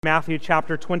Matthew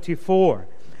chapter 24.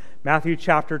 Matthew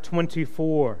chapter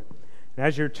 24. And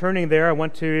as you're turning there, I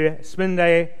want to spend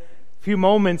a few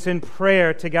moments in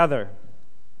prayer together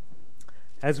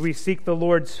as we seek the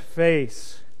Lord's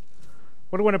face.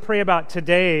 What I want to pray about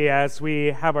today as we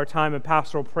have our time of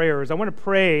pastoral prayers, I want to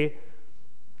pray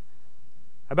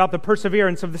about the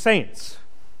perseverance of the saints.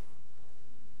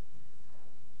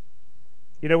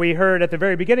 You know, we heard at the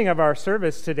very beginning of our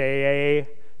service today a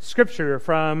scripture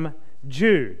from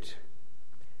Jude.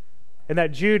 And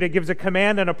that Jude, it gives a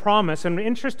command and a promise. And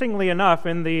interestingly enough,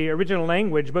 in the original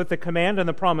language, both the command and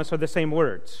the promise are the same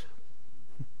words.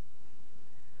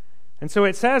 And so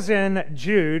it says in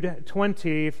Jude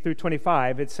 20 through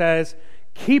 25, it says,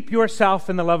 keep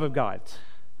yourself in the love of God.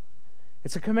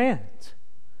 It's a command.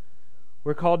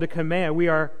 We're called to command. We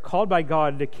are called by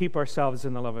God to keep ourselves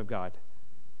in the love of God.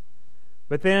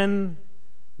 But then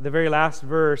the very last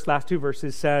two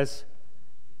verses says,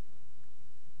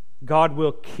 God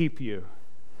will keep you.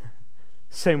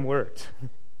 Same word.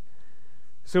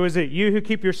 So is it you who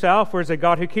keep yourself, or is it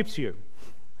God who keeps you?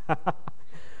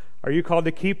 Are you called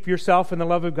to keep yourself in the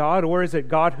love of God, or is it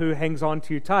God who hangs on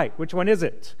to you tight? Which one is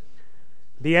it?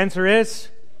 The answer is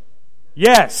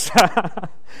yes.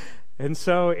 And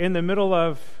so in the middle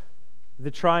of the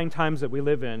trying times that we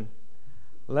live in,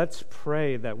 let's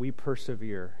pray that we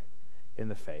persevere in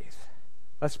the faith.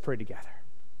 Let's pray together.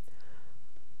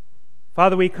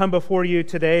 Father, we come before you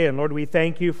today, and Lord, we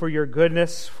thank you for your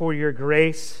goodness, for your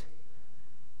grace,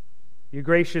 your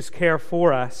gracious care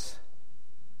for us.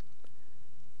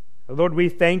 Lord, we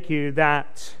thank you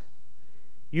that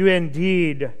you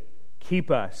indeed keep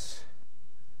us.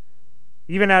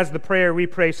 Even as the prayer we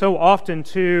pray so often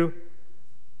too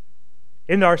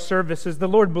in our services, the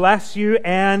Lord bless you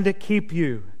and keep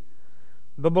you.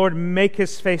 The Lord make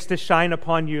his face to shine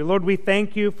upon you. Lord, we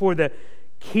thank you for the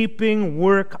keeping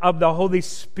work of the Holy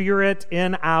Spirit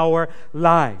in our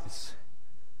lives.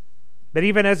 That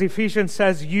even as Ephesians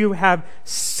says, you have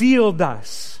sealed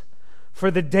us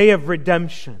for the day of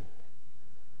redemption.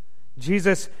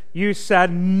 Jesus, you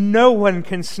said no one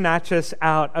can snatch us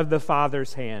out of the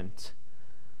Father's hand.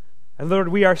 And Lord,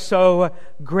 we are so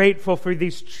grateful for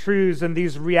these truths and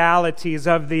these realities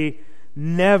of the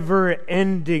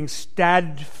never-ending,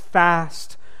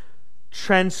 steadfast,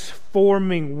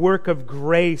 transforming work of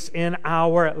grace in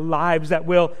our lives that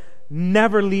will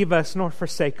never leave us nor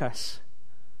forsake us.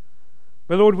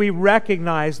 But Lord, we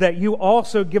recognize that you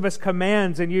also give us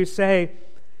commands, and you say,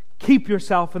 keep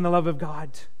yourself in the love of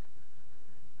God.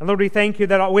 And Lord, we thank you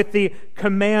that with the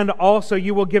command also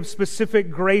you will give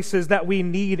specific graces that we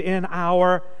need in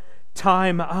our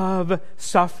time of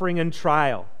suffering and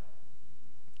trial.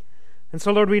 And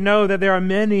so, Lord, we know that there are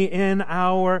many in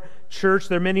our church,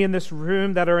 there are many in this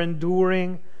room that are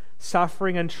enduring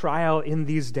suffering and trial in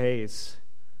these days.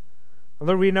 And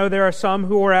Lord, we know there are some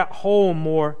who are at home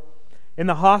or in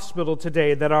the hospital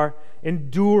today that are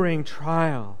enduring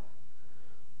trial.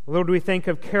 Lord, we think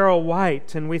of Carol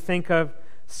White, and we think of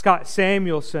Scott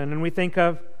Samuelson, and we think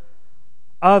of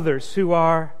others who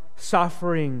are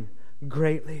suffering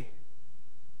greatly.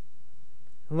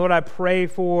 And Lord, I pray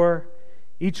for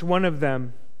each one of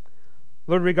them,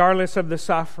 Lord, regardless of the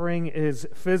suffering is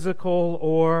physical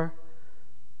or,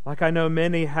 like I know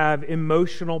many have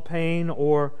emotional pain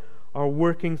or are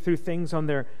working through things on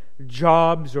their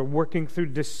jobs or working through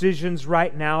decisions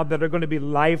right now that are going to be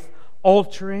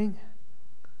life-altering.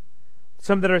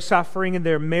 Some that are suffering in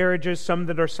their marriages, some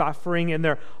that are suffering in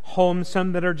their homes,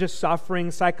 some that are just suffering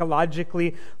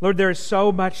psychologically. Lord, there is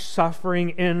so much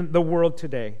suffering in the world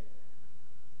today.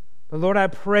 But Lord, I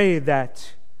pray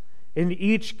that in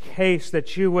each case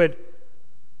that you would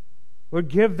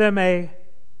give them a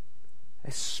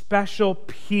special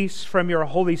peace from your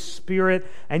Holy Spirit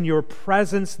and your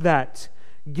presence that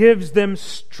gives them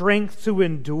strength to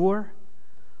endure.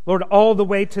 Lord, all the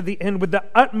way to the end with the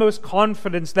utmost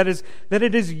confidence that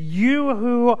it is you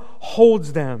who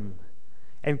holds them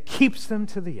and keeps them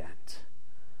to the end.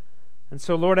 And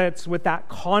so, Lord, it's with that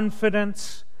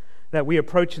confidence that we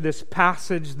approach this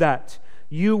passage that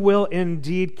you will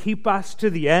indeed keep us to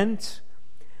the end.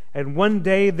 And one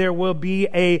day there will be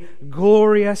a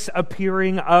glorious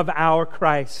appearing of our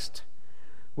Christ,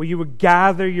 where you would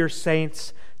gather your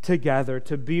saints together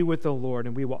to be with the Lord,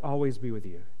 and we will always be with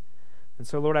you. And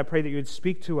so, Lord, I pray that you would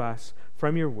speak to us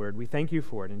from your word. We thank you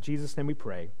for it. In Jesus' name we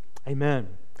pray. Amen.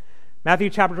 Matthew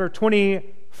chapter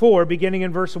 24, beginning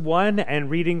in verse 1 and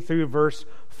reading through verse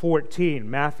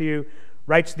 14. Matthew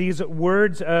writes these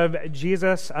words of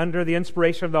Jesus under the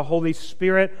inspiration of the Holy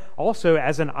Spirit, also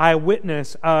as an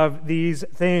eyewitness of these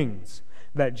things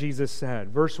that Jesus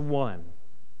said. Verse 1.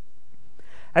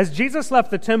 As Jesus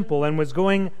left the temple and was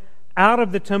going out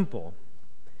of the temple,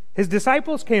 his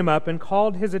disciples came up and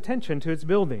called his attention to its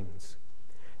buildings.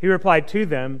 He replied to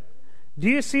them, "Do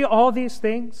you see all these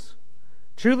things?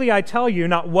 Truly I tell you,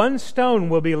 not one stone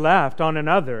will be left on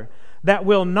another that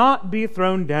will not be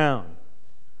thrown down."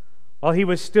 While he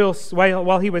was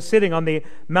sitting on the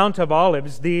Mount of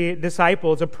Olives, the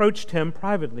disciples approached him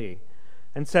privately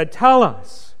and said, "Tell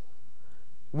us,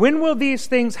 when will these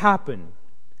things happen?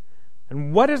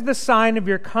 And what is the sign of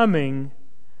your coming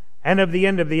and of the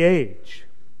end of the age?"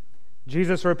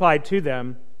 Jesus replied to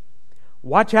them,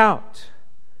 "Watch out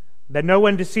that no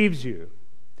one deceives you.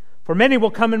 For many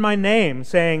will come in my name,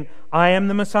 saying, 'I am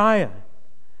the Messiah,'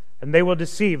 and they will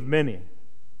deceive many.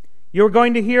 You are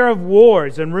going to hear of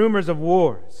wars and rumors of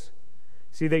wars.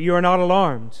 See that you are not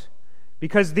alarmed,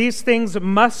 because these things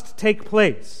must take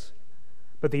place,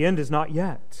 but the end is not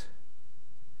yet.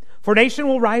 For nation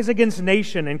will rise against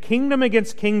nation, and kingdom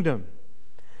against kingdom.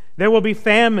 There will be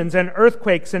famines and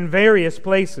earthquakes in various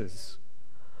places.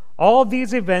 All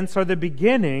these events are the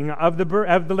beginning of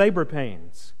the labor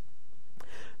pains.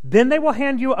 Then they will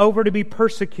hand you over to be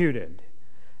persecuted,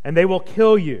 and they will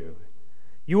kill you.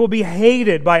 You will be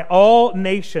hated by all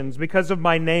nations because of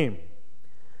my name.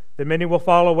 Then many will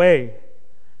fall away,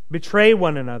 betray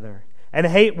one another, and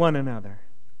hate one another.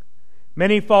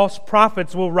 Many false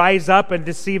prophets will rise up and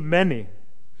deceive many.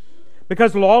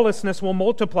 Because lawlessness will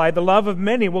multiply, the love of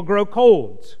many will grow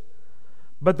cold.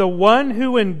 But the one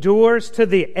who endures to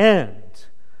the end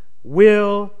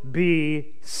will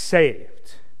be saved.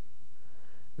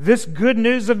 This good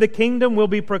news of the kingdom will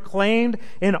be proclaimed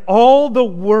in all the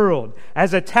world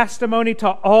as a testimony to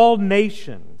all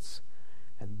nations.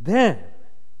 And then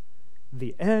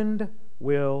the end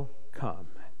will come."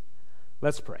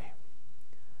 Let's pray.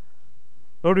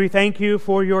 Lord, we thank you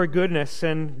for your goodness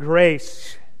and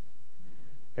grace,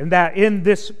 and that in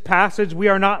this passage we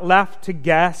are not left to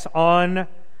guess on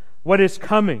what is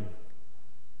coming,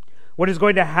 what is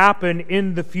going to happen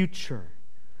in the future.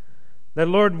 That,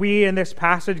 Lord, we in this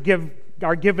passage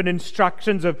are given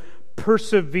instructions of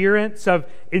perseverance, of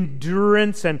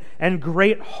endurance, and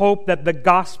great hope that the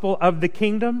gospel of the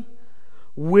kingdom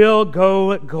will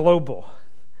go global,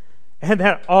 and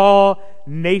that all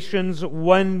nations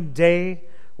one day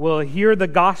will hear the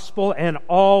gospel, and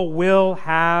all will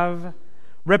have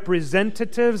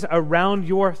representatives around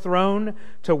your throne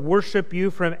to worship you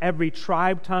from every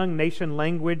tribe, tongue, nation,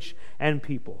 language, and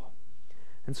people.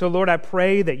 And so, Lord, I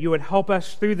pray that you would help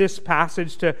us through this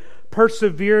passage to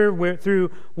persevere through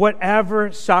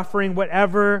whatever suffering,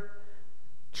 whatever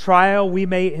trial we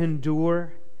may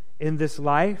endure in this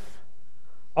life,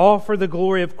 all for the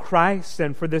glory of Christ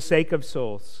and for the sake of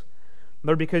souls.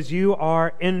 Lord, because you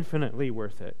are infinitely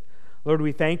worth it. Lord,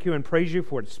 we thank you and praise you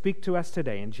for it. Speak to us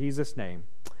today in Jesus' name.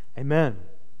 Amen.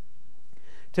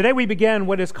 Today we begin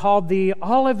what is called the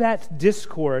Olivet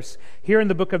Discourse here in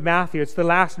the book of Matthew. It's the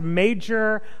last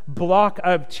major block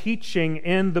of teaching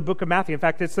in the book of Matthew. In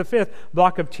fact, it's the fifth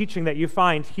block of teaching that you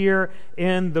find here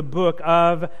in the book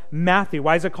of Matthew.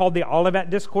 Why is it called the Olivet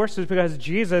Discourse? It's because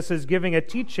Jesus is giving a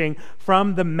teaching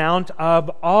from the Mount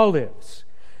of Olives.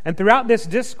 And throughout this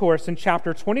discourse in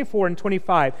chapter 24 and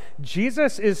 25,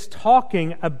 Jesus is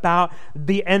talking about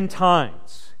the end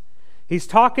times. He's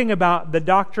talking about the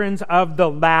doctrines of the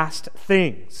last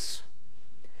things.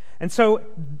 And so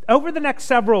over the next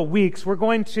several weeks, we're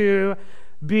going to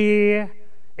be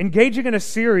engaging in a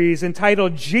series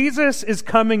entitled Jesus is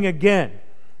Coming Again.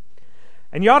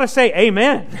 And you ought to say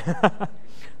amen.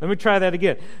 Let me try that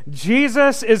again.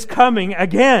 Jesus is coming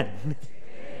again.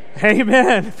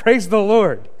 Amen. Praise the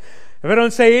Lord. If I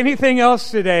don't say anything else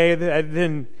today,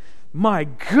 then my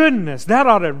goodness, that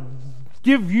ought to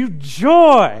give you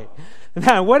joy.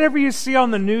 Now, whatever you see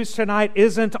on the news tonight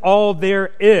isn't all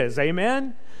there is.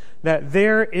 Amen? That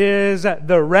there is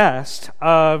the rest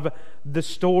of the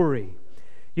story.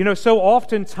 You know, so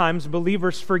oftentimes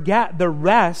believers forget the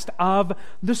rest of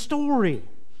the story.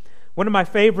 One of my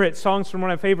favorite songs from one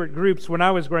of my favorite groups when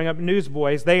I was growing up,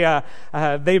 Newsboys,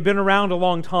 they've been around a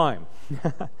long time.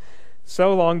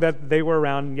 So long that they were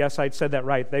around, yes, I said that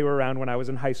right, they were around when I was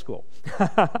in high school.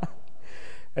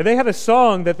 And they had a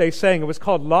song that they sang. It was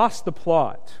called Lost the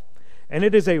Plot. And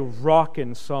it is a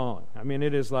rockin' song. I mean,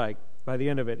 it is like, by the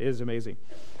end of it, it is amazing.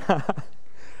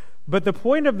 But the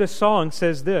point of the song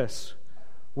says this: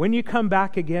 when you come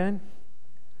back again,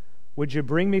 would you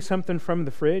bring me something from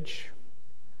the fridge?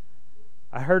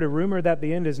 I heard a rumor that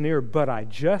the end is near, but I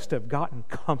just have gotten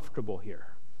comfortable here.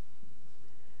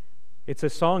 It's a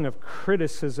song of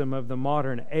criticism of the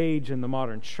modern age and the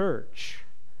modern church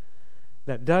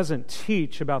that doesn't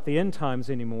teach about the end times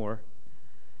anymore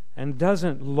and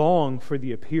doesn't long for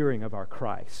the appearing of our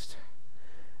Christ.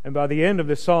 And by the end of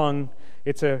the song,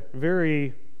 it's a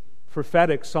very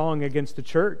prophetic song against the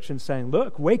church and saying,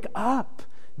 look, wake up.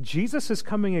 Jesus is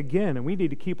coming again, and we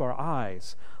need to keep our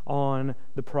eyes on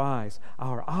the prize,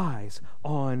 our eyes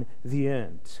on the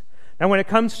end. Now, when it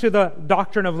comes to the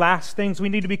doctrine of last things, we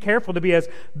need to be careful to be as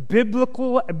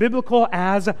biblical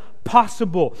as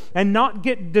possible and not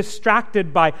get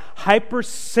distracted by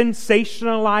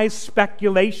hyper-sensationalized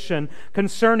speculation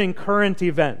concerning current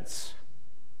events.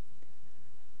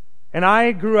 And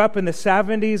I grew up in the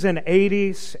 70s and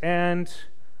 80s, and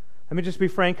let me just be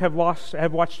frank, have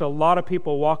watched a lot of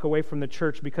people walk away from the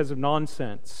church because of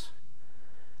nonsense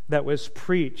that was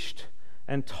preached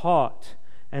and taught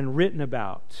and written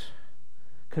about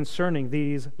concerning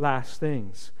these last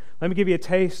things. Let me give you a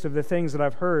taste of the things that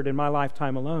I've heard in my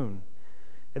lifetime alone.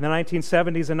 In the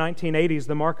 1970s and 1980s,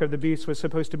 the mark of the beast was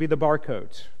supposed to be the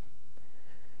barcode.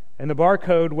 And the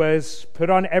barcode was put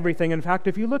on everything. In fact,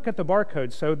 if you look at the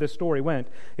barcode, so the story went,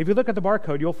 if you look at the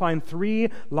barcode, you'll find 3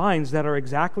 lines that are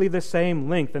exactly the same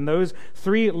length. And those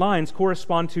 3 lines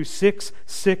correspond to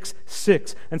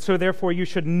 666. And so therefore, you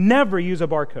should never use a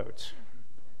barcode.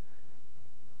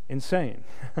 Insane.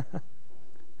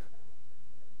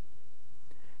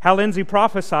 Hal Lindsey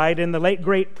prophesied in the late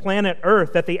great Planet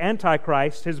Earth that the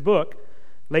Antichrist, his book,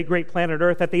 Late Great Planet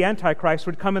Earth, that the Antichrist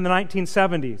would come in the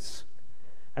 1970s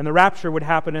and the rapture would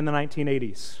happen in the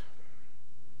 1980s.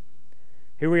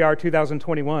 Here we are,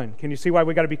 2021. Can you see why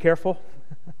we got to be careful?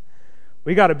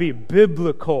 We got to be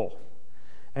biblical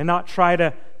and not try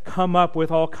to come up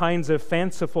with all kinds of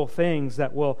fanciful things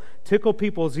that will tickle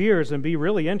people's ears and be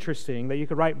really interesting that you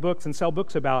could write books and sell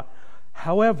books about.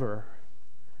 However,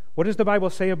 what does the Bible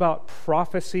say about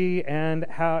prophecy and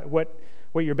what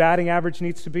your batting average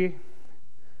needs to be?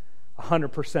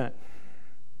 100%.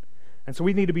 And so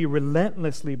we need to be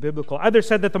relentlessly biblical. Others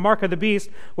said that the mark of the beast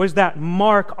was that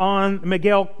mark on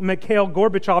Mikhail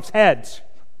Gorbachev's head.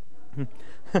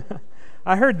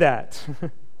 I heard that.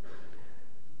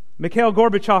 Mikhail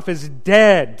Gorbachev is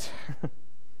dead.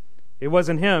 It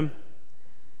wasn't him.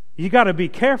 You got to be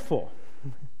careful.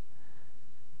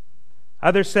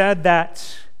 Others said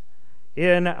that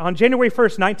on January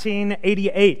 1st,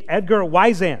 1988, Edgar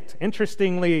Wysant,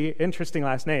 interesting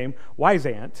last name,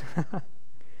 Wysant,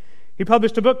 he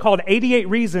published a book called 88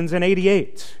 Reasons in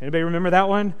 88. Anybody remember that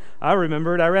one? I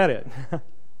remember it. I read it.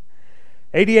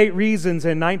 88 Reasons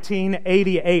in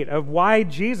 1988 of why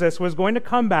Jesus was going to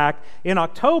come back in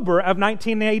October of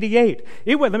 1988.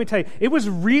 Let me tell you, it was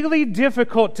really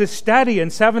difficult to study in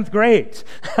 7th grade.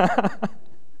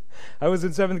 I was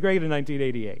in 7th grade in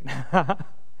 1988.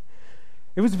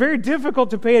 It was very difficult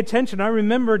to pay attention. I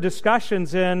remember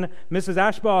discussions in Mrs.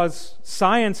 Ashbaugh's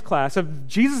science class of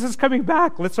Jesus is coming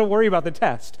back. Let's not worry about the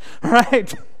test,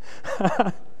 right?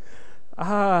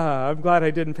 I'm glad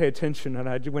I didn't pay attention and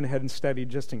I went ahead and studied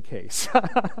just in case.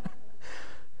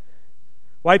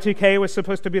 Y2K was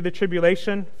supposed to be the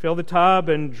tribulation. Fill the tub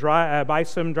and buy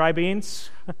some dry beans.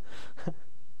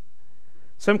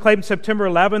 Some claimed September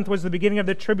 11th was the beginning of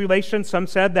the tribulation. Some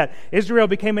said that Israel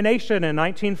became a nation in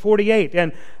 1948,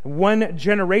 and one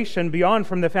generation beyond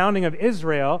from the founding of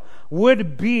Israel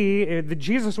would be,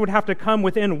 Jesus would have to come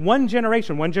within one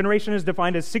generation. One generation is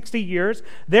defined as 60 years.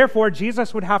 Therefore,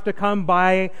 Jesus would have to come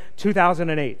by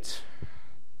 2008.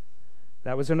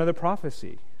 That was another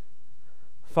prophecy.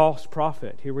 False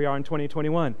prophet. Here we are in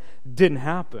 2021. Didn't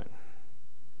happen.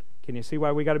 Can you see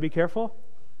why we got to be careful?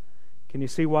 Can you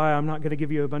see why I'm not going to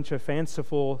give you a bunch of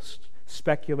fanciful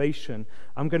speculation?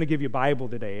 I'm going to give you Bible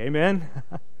today. Amen?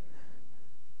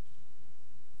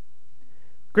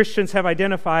 Christians have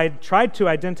tried to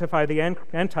identify the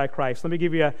Antichrist. Let me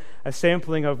give you a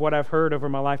sampling of what I've heard over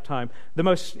my lifetime. The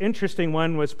most interesting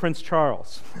one was Prince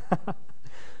Charles.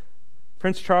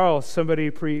 Prince Charles, somebody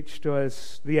preached,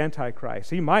 was the Antichrist.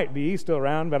 He might be. He's still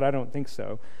around, but I don't think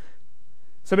so.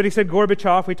 Somebody said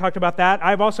Gorbachev. We talked about that.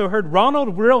 I've also heard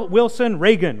Ronald Wilson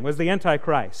Reagan was the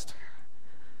Antichrist.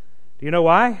 Do you know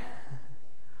why?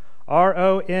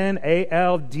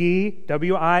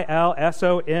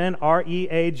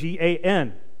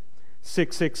 RONALDWILSONREAGAN.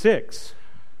 666.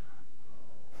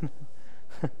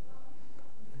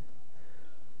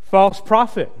 False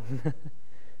prophet.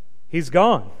 He's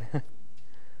gone.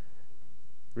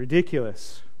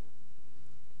 Ridiculous.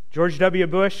 George W.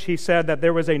 Bush, he said that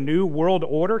there was a new world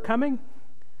order coming.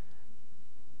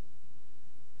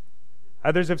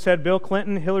 Others have said Bill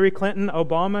Clinton, Hillary Clinton,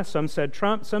 Obama. Some said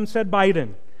Trump, some said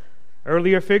Biden.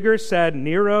 Earlier figures said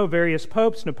Nero, various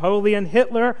popes, Napoleon,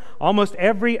 Hitler. Almost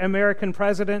every American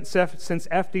president since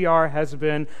FDR has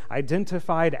been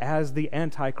identified as the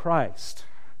Antichrist.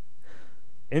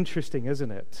 Interesting,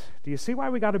 isn't it? Do you see why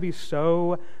we got to be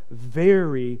so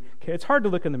very... It's hard to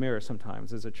look in the mirror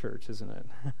sometimes as a church, isn't it?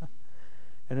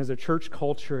 And as a church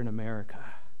culture in America.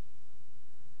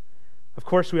 Of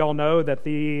course, we all know that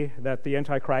the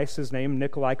Antichrist is named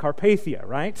Nikolai Carpathia,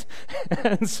 right?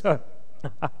 And so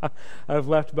I've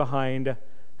left behind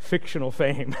fictional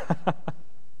fame.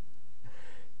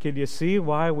 Can you see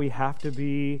why we have to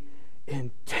be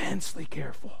intensely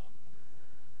careful?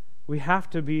 We have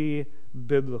to be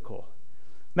biblical.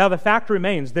 Now, the fact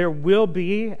remains, there will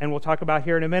be, and we'll talk about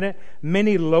here in a minute,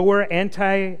 many lower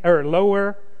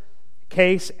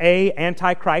case A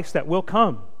Antichrist that will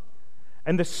come.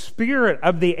 And the spirit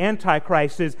of the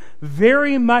Antichrist is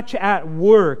very much at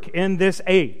work in this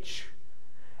age.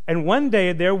 And one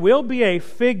day there will be a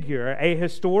figure, a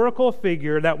historical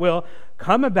figure that will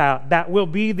come about that will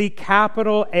be the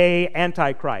capital A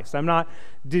Antichrist. I'm not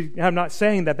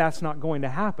saying that that's not going to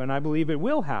happen. I believe it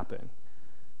will happen.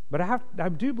 But I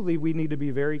do believe we need to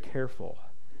be very careful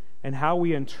in how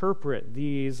we interpret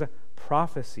these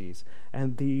prophecies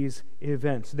and these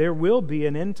events. There will be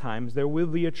an end times, there will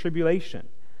be a tribulation,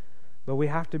 but we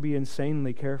have to be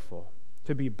insanely careful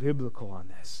to be biblical on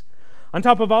this. On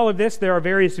top of all of this, there are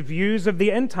various views of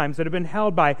the end times that have been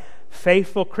held by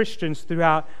faithful Christians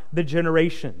throughout the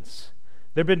generations.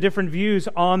 There have been different views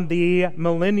on the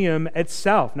millennium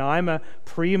itself. Now, I'm a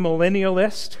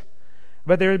premillennialist,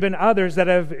 but there have been others that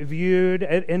have viewed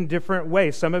it in different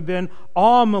ways. Some have been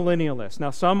all-millennialists.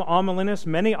 Now,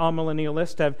 many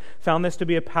all-millennialists have found this to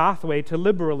be a pathway to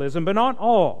liberalism, but not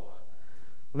all.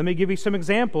 Let me give you some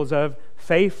examples of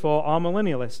faithful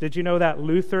all-millennialists. Did you know that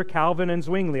Luther, Calvin, and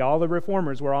Zwingli, all the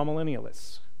reformers, were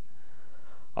all-millennialists?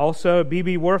 Also,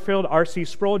 B.B. Warfield, R.C.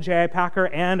 Sproul, J.I. Packer,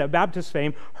 and of Baptist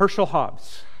fame, Herschel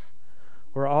Hobbs,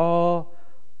 were all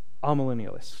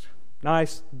all-millennialists. Now, I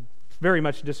very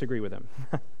much disagree with them.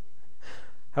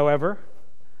 However,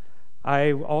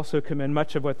 I also commend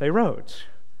much of what they wrote,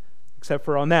 except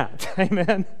for on that.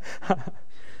 Amen?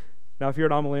 Now, if you're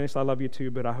an all-millennialist, I love you too,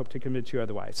 but I hope to convince you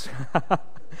otherwise.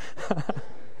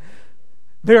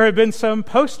 There have been some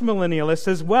post-millennialists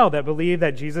as well that believe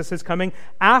that Jesus is coming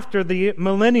after the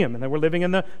millennium, and that we're living in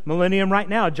the millennium right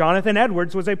now. Jonathan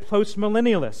Edwards was a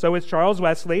post-millennialist. So is Charles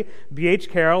Wesley, B.H.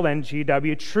 Carroll, and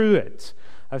G.W. Truett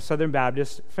of Southern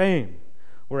Baptist fame.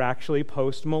 Were actually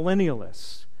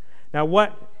post-millennialists. Now,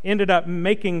 what ended up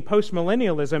making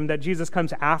post-millennialism that Jesus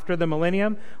comes after the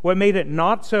millennium, what made it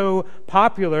not so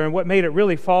popular and what made it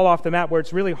really fall off the map, where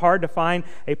it's really hard to find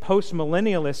a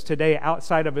post-millennialist today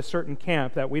outside of a certain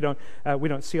camp, that we don't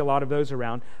see a lot of those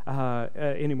around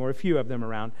anymore, a few of them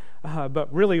around,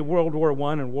 but really World War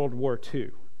I and World War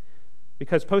II.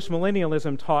 Because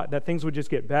post-millennialism taught that things would just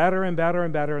get better and better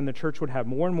and better, and the church would have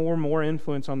more and more and more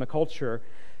influence on the culture,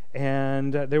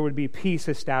 and there would be peace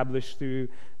established through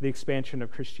the expansion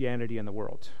of Christianity in the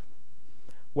world.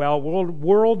 Well,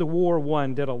 World War I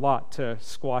did a lot to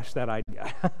squash that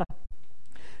idea.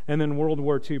 And then World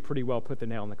War II pretty well put the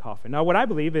nail in the coffin. Now, what I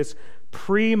believe is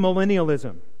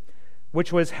premillennialism,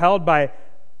 which was held by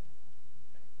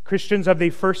Christians of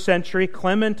the first century.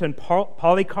 Clement and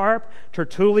Polycarp,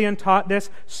 Tertullian taught this,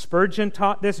 Spurgeon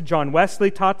taught this, John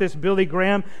Wesley taught this, Billy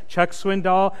Graham, Chuck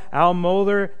Swindoll, Al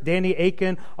Mohler, Danny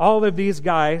Akin, all of these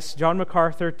guys, John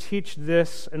MacArthur, teach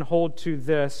this and hold to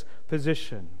this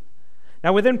position.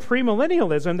 Now, within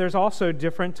premillennialism, there's also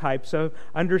different types of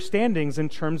understandings in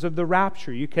terms of the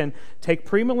rapture. You can take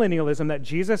premillennialism that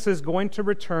Jesus is going to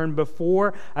return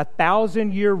before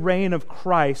 1,000-year reign of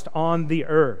Christ on the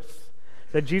earth.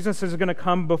 That Jesus is going to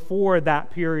come before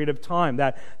that period of time,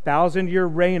 that 1,000-year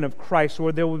reign of Christ,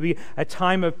 where there will be a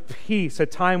time of peace, a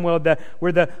time where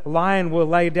the lion will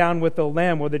lay down with the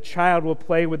lamb, where the child will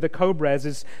play with the cobra,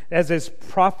 as is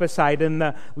prophesied in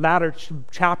the latter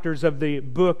chapters of the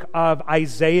book of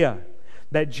Isaiah.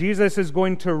 That Jesus is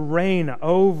going to reign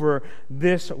over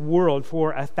this world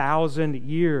for 1,000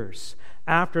 years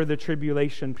after the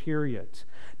tribulation period.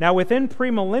 Now, within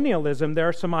premillennialism, there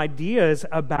are some ideas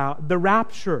about the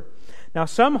rapture. Now,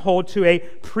 some hold to a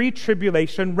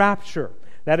pre-tribulation rapture.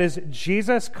 That is,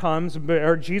 Jesus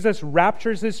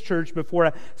raptures his church before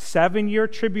a 7-year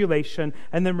tribulation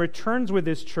and then returns with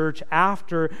his church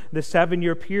after the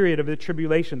 7-year period of the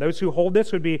tribulation. Those who hold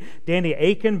this would be Danny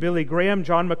Akin, Billy Graham,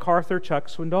 John MacArthur, Chuck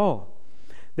Swindoll.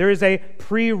 There is a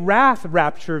pre-wrath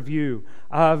rapture view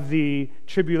of the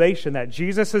tribulation, that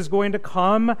Jesus is going to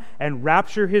come and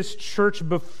rapture his church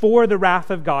before the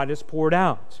wrath of God is poured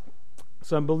out.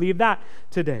 Some believe that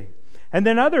today. And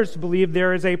then others believe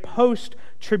there is a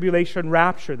post-tribulation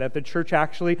rapture, that the church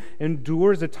actually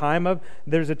endures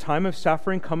there's a time of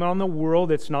suffering coming on the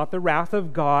world. It's not the wrath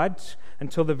of God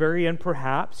until the very end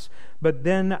perhaps, But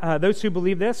then those who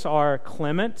believe this are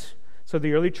Clement, so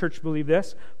the early church believed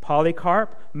this,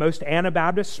 Polycarp, most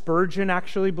Anabaptists, Spurgeon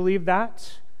actually believed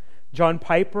that, John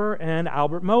Piper and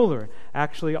Albert Mohler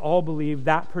actually all believe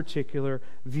that particular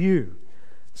view.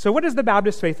 So what does the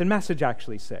Baptist Faith and Message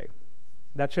actually say?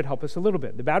 That should help us a little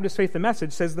bit. The Baptist Faith and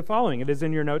Message says the following. It is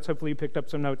in your notes. Hopefully you picked up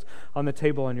some notes on the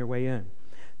table on your way in.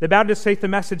 The Baptist Faith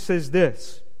and Message says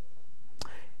this: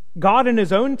 God in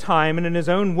His own time and in His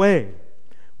own way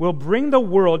will bring the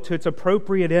world to its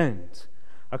appropriate end.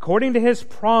 According to His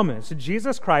promise,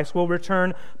 Jesus Christ will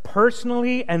return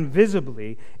personally and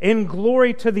visibly in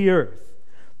glory to the earth.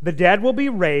 The dead will be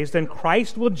raised, and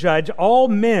Christ will judge all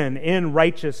men in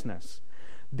righteousness.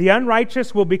 The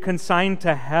unrighteous will be consigned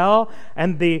to hell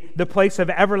and the place of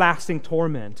everlasting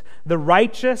torment. The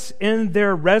righteous, in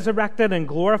their resurrected and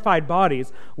glorified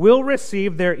bodies, will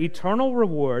receive their eternal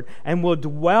reward and will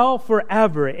dwell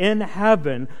forever in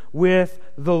heaven with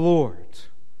the Lord.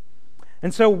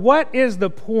 And so what is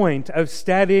the point of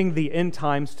studying the end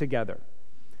times together?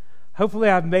 Hopefully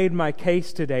I've made my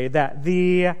case today that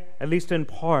at least in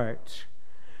part,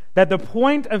 that the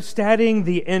point of studying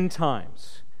the end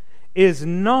times is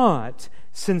not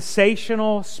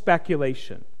sensational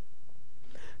speculation.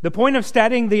 The point of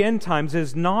studying the end times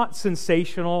is not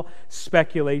sensational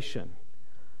speculation.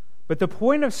 But the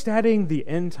point of studying the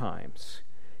end times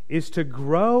is to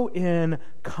grow in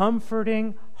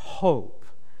comforting hope,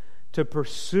 to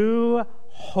pursue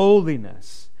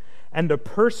holiness, and to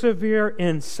persevere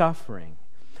in suffering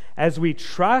as we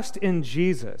trust in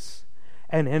Jesus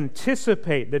and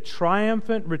anticipate the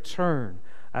triumphant return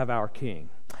of our King.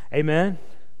 Amen?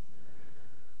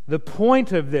 The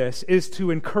point of this is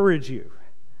to encourage you.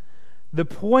 The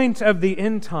point of the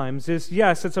end times is,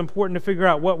 yes, it's important to figure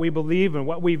out what we believe and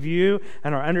what we view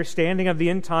and our understanding of the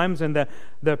end times and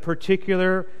the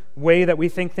particular way that we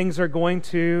think things are going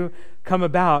to come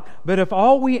about. But if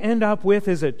all we end up with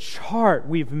is a chart,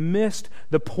 we've missed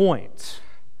the point.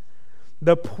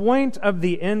 The point of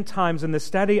the end times and the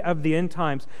study of the end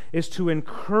times is to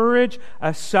encourage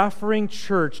a suffering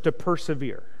church to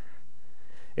persevere.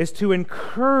 Is to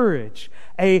encourage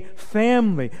a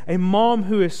family, a mom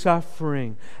who is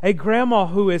suffering, a grandma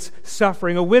who is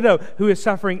suffering, a widow who is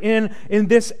suffering in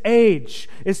this age,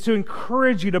 is to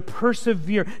encourage you to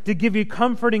persevere, to give you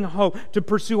comforting hope, to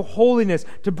pursue holiness,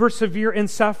 to persevere in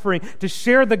suffering, to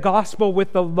share the gospel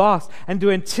with the lost, and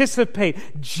to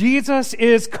anticipate Jesus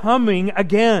is coming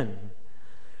again.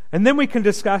 And then we can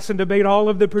discuss and debate all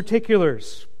of the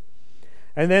particulars.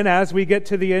 And then as we get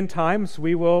to the end times,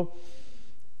 we will,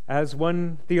 as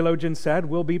one theologian said,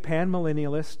 we'll be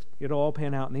pan-millennialist. It'll all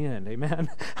pan out in the end. Amen?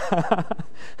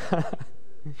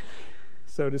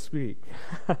 So to speak.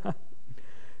 Now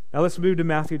let's move to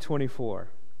Matthew 24.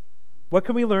 What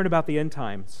can we learn about the end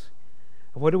times?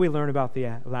 What do we learn about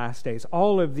the last days?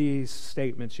 All of these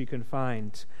statements you can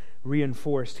find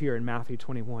reinforced here in Matthew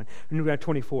 24.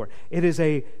 It is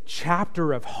a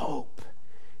chapter of hope.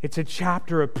 It's a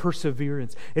chapter of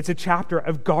perseverance. It's a chapter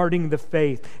of guarding the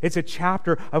faith. It's a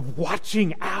chapter of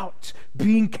watching out,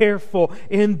 being careful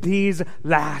in these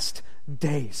last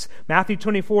days. Matthew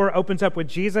 24 opens up with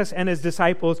Jesus and His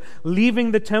disciples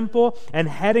leaving the temple and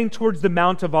heading towards the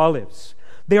Mount of Olives.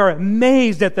 They are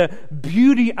amazed at the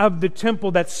beauty of the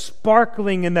temple that's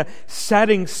sparkling in the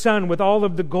setting sun with all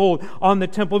of the gold on the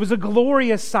temple. It was a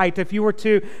glorious sight.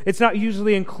 It's not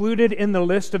usually included in the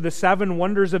list of the 7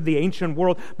 wonders of the ancient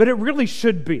world, but it really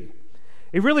should be.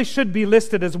 It really should be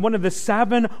listed as one of the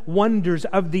 7 wonders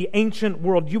of the ancient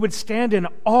world. You would stand in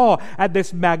awe at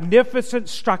this magnificent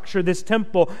structure, this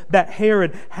temple that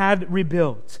Herod had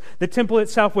rebuilt. The temple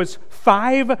itself was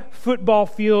 5 football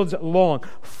fields long,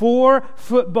 4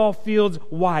 football fields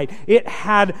wide. It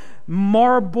had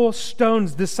marble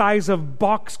stones the size of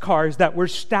boxcars that were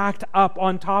stacked up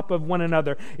on top of one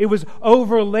another. It was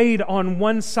overlaid on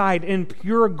one side in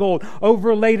pure gold,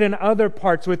 overlaid in other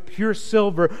parts with pure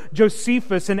silver.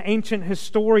 Josephus, an ancient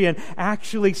historian,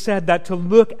 actually said that to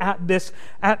look at this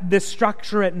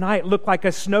structure at night looked like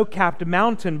a snow-capped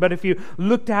mountain, but if you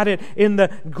looked at it in the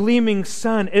gleaming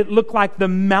sun, it looked like the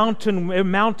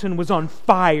mountain was on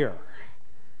fire.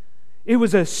 It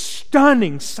was a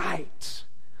stunning sight.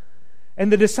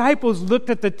 And the disciples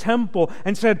looked at the temple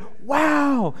and said,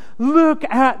 "Wow, look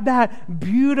at that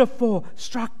beautiful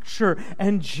structure."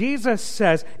 And Jesus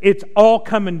says, it's all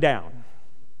coming down.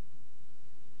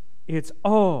 It's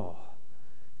all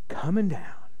coming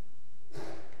down.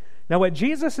 Now, what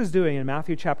Jesus is doing in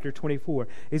Matthew chapter 24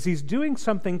 is He's doing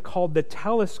something called the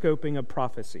telescoping of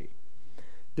prophecy,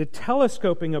 the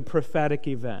telescoping of prophetic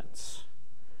events.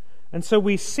 And so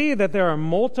we see that there are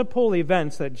multiple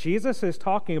events that Jesus is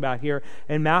talking about here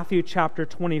in Matthew chapter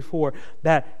 24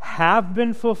 that have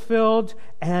been fulfilled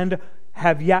and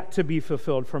have yet to be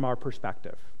fulfilled from our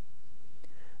perspective.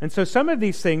 And so some of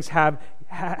these things have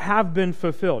been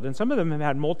fulfilled, and some of them have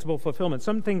had multiple fulfillments.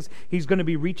 Some things he's going to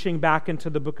be reaching back into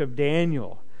the book of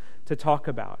Daniel to talk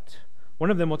about.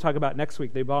 One of them we'll talk about next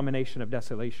week, the abomination of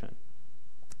desolation.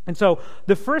 And so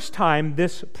the first time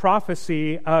this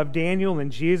prophecy of Daniel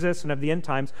and Jesus and of the end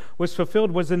times was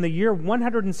fulfilled was in the year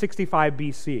 165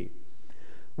 BC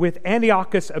with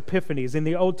Antiochus Epiphanes in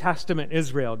the Old Testament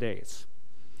Israel days.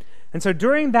 And so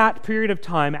during that period of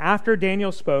time, after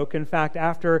Daniel spoke, in fact,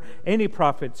 after any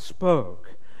prophet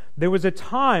spoke, there was a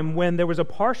time when there was a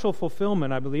partial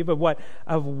fulfillment, I believe, of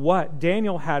what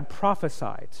Daniel had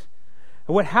prophesied.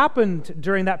 What happened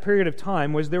during that period of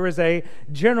time was there was a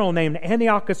general named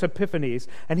Antiochus Epiphanes,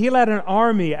 and he led an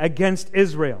army against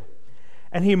Israel.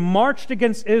 And he marched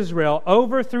against Israel,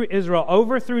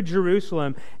 overthrew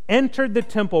Jerusalem, entered the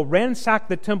temple, ransacked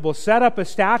the temple, set up a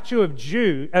statue of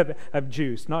Zeus.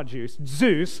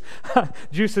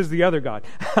 Zeus is the other god.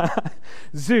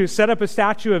 Zeus set up a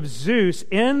statue of Zeus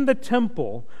in the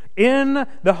temple, in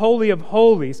the Holy of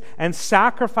Holies, and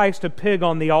sacrificed a pig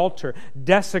on the altar,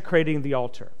 desecrating the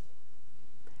altar.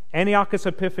 Antiochus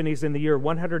Epiphanes in the year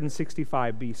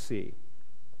 165 BC.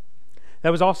 That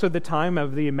was also the time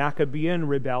of the Maccabean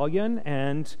rebellion,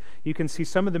 and you can see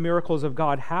some of the miracles of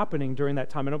God happening during that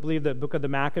time. I don't believe the book of the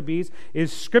Maccabees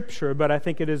is scripture, but I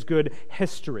think it is good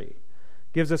history.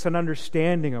 It gives us an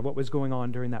understanding of what was going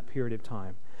on during that period of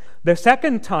time. The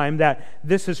second time that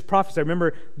this is prophesied,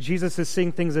 remember Jesus is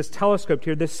seeing things as telescoped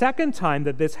here. The second time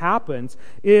that this happens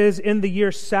is in the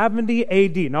year 70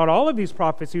 AD. Not all of these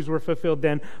prophecies were fulfilled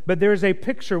then, but there's a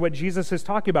picture what Jesus is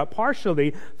talking about,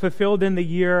 partially fulfilled in the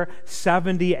year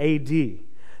 70 AD.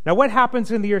 Now, what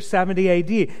happens in the year 70 AD?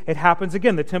 It happens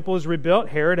again. The temple is rebuilt.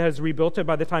 Herod has rebuilt it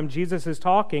by the time Jesus is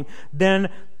talking.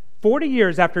 Then 40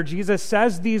 years after Jesus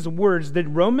says these words, the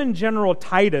Roman general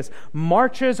Titus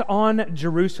marches on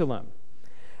Jerusalem.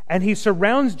 And he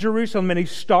surrounds Jerusalem and he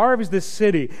starves the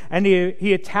city. And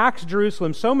he attacks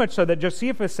Jerusalem so much so that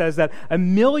Josephus says that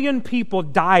 1 million people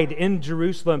died in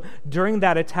Jerusalem during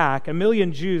that attack. 1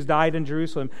 million Jews died in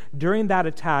Jerusalem during that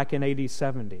attack in AD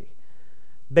 70.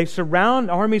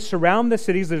 Armies surround the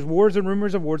cities. There's wars and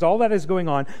rumors of wars. All that is going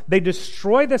on. They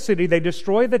destroy the city. They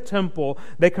destroy the temple.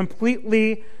 They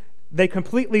completely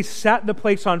set the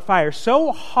place on fire.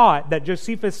 So hot that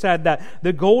Josephus said that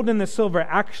the gold and the silver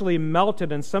actually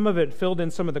melted and some of it filled in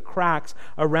some of the cracks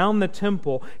around the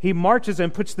temple. He marches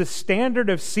and puts the standard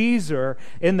of Caesar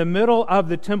in the middle of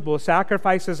the temple,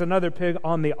 sacrifices another pig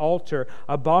on the altar,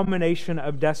 abomination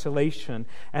of desolation,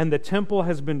 and the temple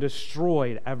has been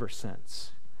destroyed ever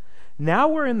since. Now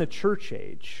we're in the church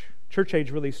age. Church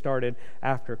age really started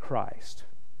after Christ.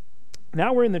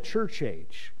 Now we're in the church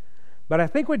age. But I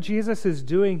think what Jesus is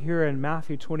doing here in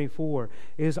Matthew 24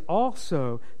 is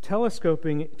also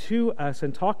telescoping to us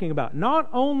and talking about not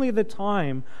only the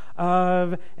time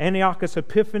of Antiochus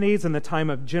Epiphanes and the time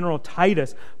of General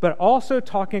Titus, but also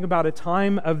talking about a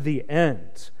time of the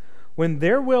end, when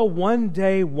there will one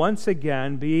day once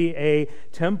again be a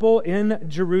temple in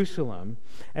Jerusalem,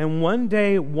 and one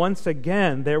day once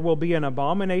again there will be an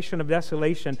abomination of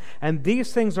desolation, and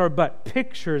these things are but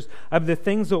pictures of the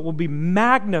things that will be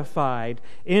magnified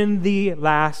in the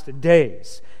last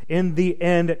days, in the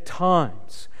end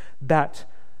times, that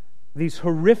these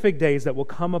horrific days that will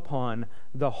come upon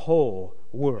the whole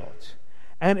world.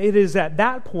 And it is at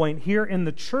that point here in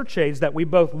the church age that we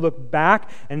both look back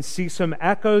and see some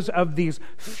echoes of these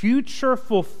future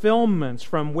fulfillments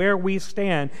from where we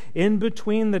stand in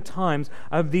between the times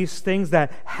of these things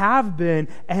that have been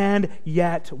and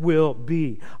yet will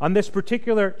be. On this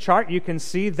particular chart, you can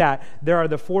see that there are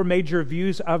the four major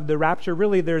views of the rapture.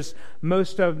 Really, there's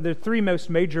the three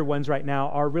most major ones right now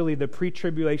are really the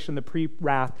pre-tribulation, the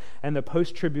pre-wrath, and the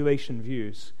post-tribulation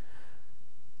views.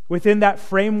 Within that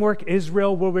framework,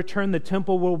 Israel will return, the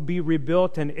temple will be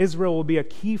rebuilt, and Israel will be a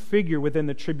key figure within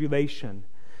the tribulation.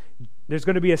 There's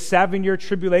going to be a 7-year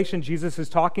tribulation. Jesus is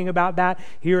talking about that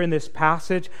here in this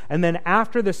passage. And then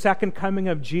after the second coming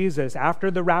of Jesus, after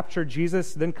the rapture,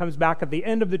 Jesus then comes back at the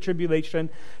end of the tribulation.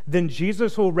 Then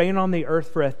Jesus will reign on the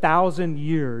earth for 1,000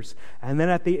 years. And then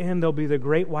at the end, there'll be the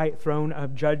great white throne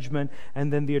of judgment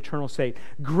and then the eternal state.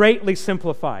 Greatly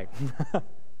simplified,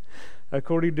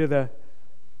 according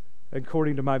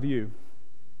to my view,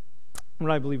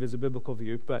 what I believe is a biblical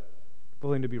view, but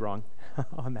willing to be wrong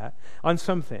on that. On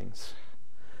some things,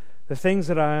 the things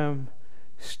that I am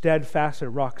steadfast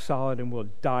and rock solid and will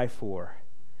die for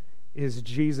is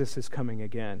Jesus is coming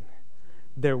again.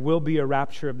 there will be a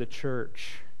rapture of the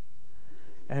church.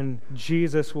 And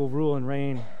Jesus will rule and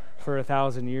reign for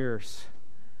 1,000 years.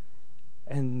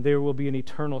 And there will be an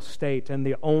eternal state. And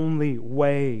the only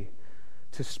way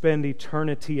to spend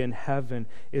eternity in heaven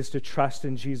is to trust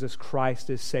in Jesus Christ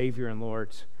as Savior and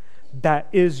Lord. That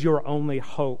is your only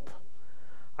hope.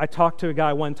 I talked to a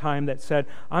guy one time that said,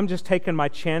 I'm just taking my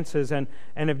chances, and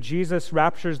if Jesus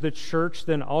raptures the church,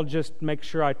 then I'll just make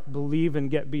sure I believe and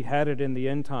get beheaded in the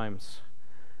end times,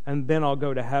 and then I'll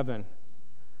go to heaven.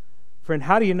 Friend,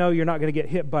 how do you know you're not going to get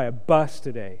hit by a bus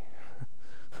today?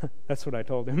 That's what I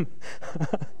told him.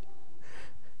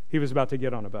 He was about to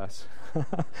get on a bus.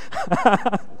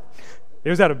 It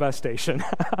was at a bus station.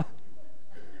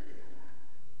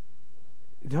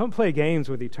 Don't play games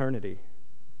with eternity.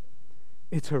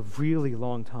 It's a really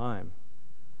long time.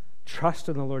 Trust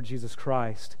in the Lord Jesus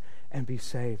Christ and be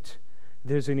saved.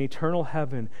 There's an eternal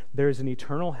heaven, there's an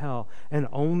eternal hell, and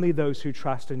only those who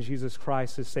trust in Jesus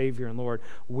Christ as Savior and Lord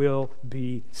will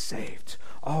be saved.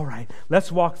 All right,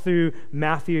 let's walk through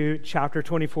Matthew chapter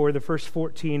 24, the first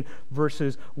 14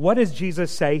 verses. What does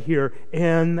Jesus say here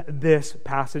in this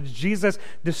passage? Jesus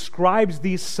describes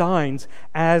these signs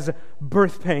as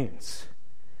birth pains.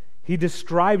 He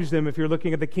describes them, if you're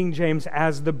looking at the King James,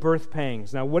 as the birth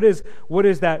pangs. Now, what does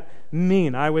that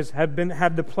mean? I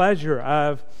had the pleasure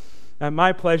of,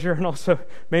 my pleasure, and also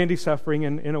Mandy's suffering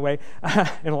in a way,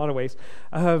 in a lot of ways,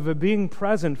 of being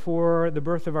present for the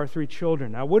birth of our 3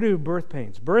 children. Now, what do birth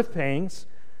pains? Birth pangs,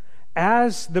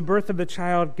 as the birth of the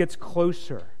child gets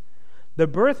closer, the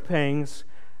birth pangs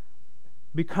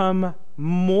become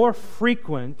more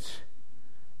frequent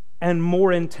and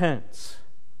more intense.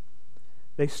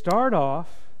 They start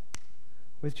off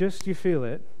with just you feel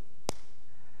it,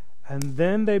 and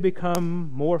then they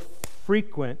become more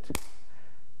frequent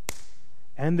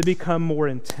and they become more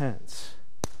intense.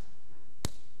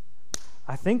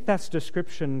 I think that's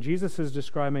description Jesus is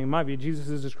describing, in my view, Jesus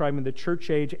is describing the church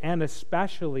age and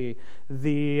especially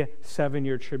the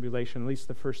 7-year tribulation, at least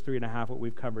the first 3.5, what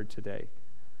we've covered today.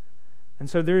 And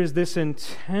so there is this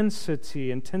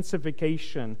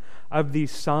intensification of these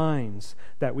signs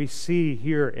that we see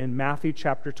here in Matthew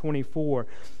chapter 24.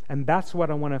 And that's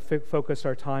what I want to focus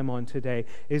our time on today,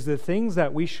 is the things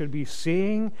that we should be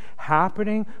seeing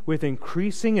happening with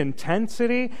increasing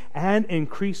intensity and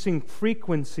increasing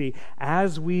frequency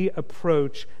as we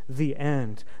approach the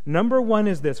end. Number 1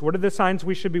 is this. What are the signs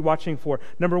we should be watching for?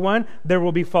 Number 1, there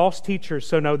will be false teachers,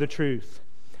 so know the truth.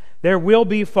 There will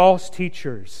be false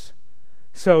teachers.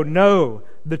 So know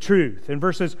the truth. In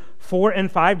verses 4 and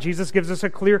 5, Jesus gives us a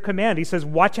clear command. He says,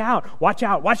 watch out, watch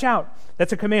out, watch out.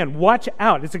 That's a command. Watch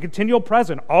out. It's a continual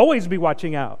present. Always be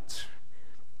watching out.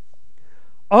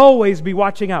 Always be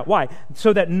watching out. Why?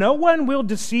 So that no one will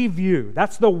deceive you.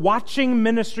 That's the watching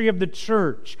ministry of the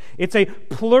church. It's a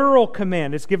plural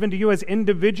command. It's given to you as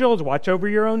individuals. Watch over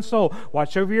your own soul.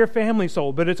 Watch over your family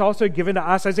soul. But it's also given to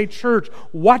us as a church.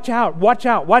 Watch out, watch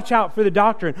out, watch out for the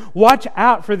doctrine. Watch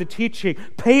out for the teaching.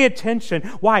 Pay attention.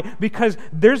 Why? Because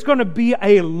there's going to be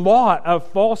a lot of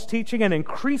false teaching and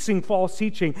increasing false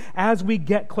teaching as we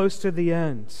get close to the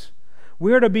end.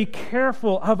 We are to be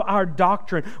careful of our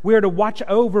doctrine. We are to watch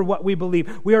over what we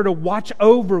believe. We are to watch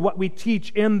over what we teach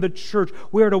in the church.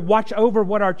 We are to watch over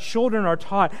what our children are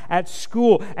taught at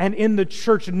school and in the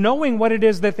church, knowing what it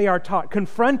is that they are taught,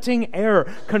 confronting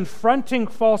error, confronting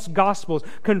false gospels,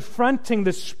 confronting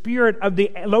the spirit of the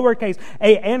lowercase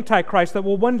a Antichrist that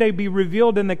will one day be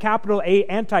revealed in the capital A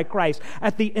Antichrist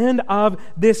at the end of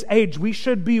this age. We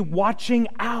should be watching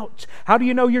out. How do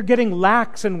you know you're getting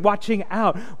lax and watching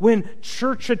out? When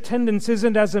church attendance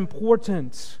isn't as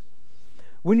important,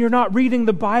 when you're not reading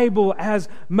the Bible as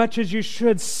much as you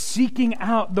should, seeking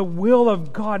out the will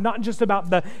of God, not just about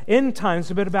the end times,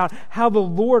 but about how the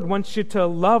Lord wants you to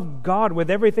love God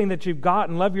with everything that you've got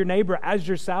and love your neighbor as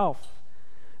yourself.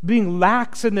 Being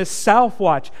lax in this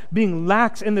self-watch, being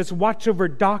lax in this watch over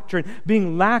doctrine,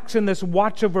 being lax in this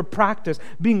watch over practice,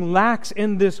 being lax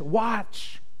in this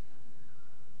watch.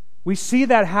 We see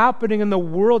that happening in the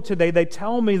world today. They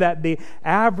tell me that the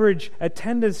average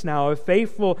attendance now of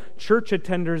faithful church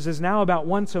attenders is now about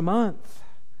once a month.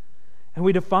 And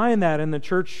we define that in the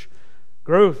church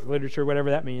growth literature, whatever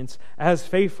that means, as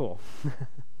faithful.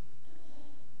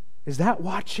 Is that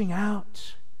watching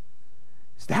out?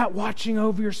 Is that watching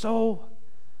over your soul?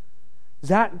 Is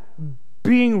that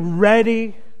being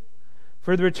ready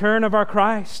for the return of our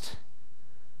Christ?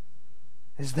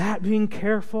 Is that being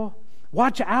careful?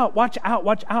 Watch out, watch out,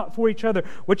 watch out for each other.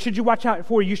 What should you watch out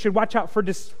for? You should watch out for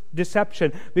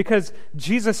deception, because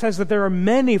Jesus says that there are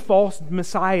many false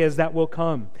messiahs that will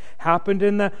come.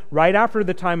 Happened right after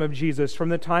the time of Jesus. From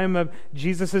the time of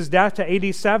Jesus' death to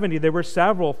AD 70, there were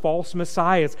several false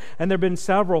messiahs, and there have been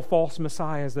several false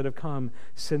messiahs that have come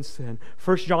since then.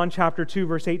 1 John chapter 2,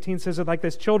 verse 18 says it like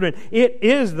this: children, it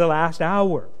is the last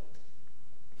hour.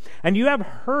 And you have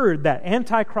heard that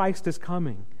Antichrist is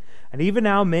coming. And even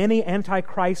now many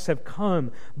antichrists have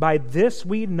come. By this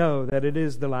we know that it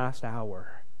is the last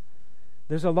hour.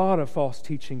 There's a lot of false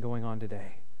teaching going on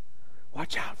today.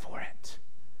 Watch out for it.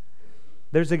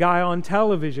 There's a guy on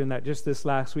television that just this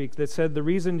last week that said the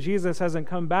reason Jesus hasn't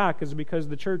come back is because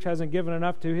the church hasn't given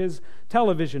enough to his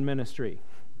television ministry.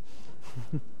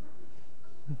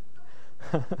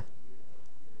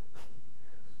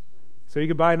 So you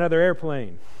could buy another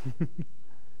airplane.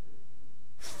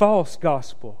 False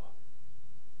gospel.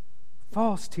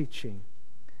 False teaching.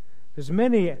 There's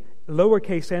many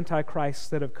lowercase antichrists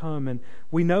that have come, and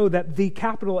we know that the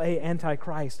capital A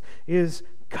Antichrist is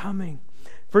coming.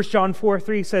 1 John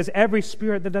 4:3 says, every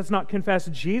spirit that does not confess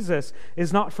Jesus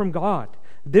is not from God.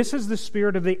 This is the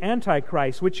spirit of the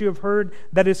Antichrist, which you have heard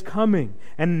that is coming,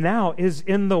 and now is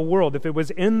in the world. If it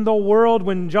was in the world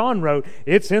when John wrote,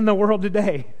 it's in the world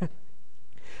today.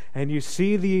 And you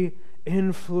see the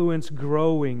influence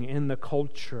growing in the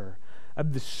culture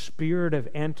of the spirit of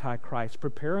Antichrist,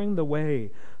 preparing the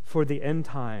way for the end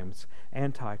times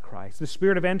Antichrist. The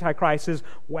spirit of Antichrist is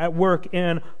at work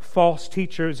in false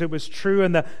teachers. It was true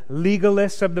in the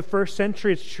legalists of the first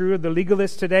century. It's true of the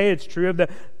legalists today. It's true of the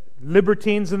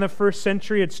libertines in the first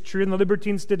century. It's true in the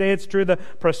libertines today. It's true of the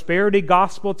prosperity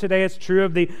gospel today. It's true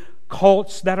of the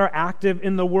cults that are active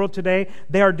in the world today.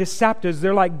 They are deceptives.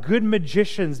 They're like good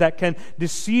magicians that can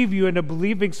deceive you into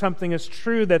believing something is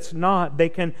true that's not. They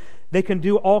can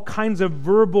do all kinds of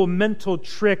verbal mental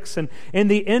tricks. And in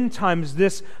the end times,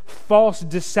 this false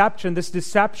deception, this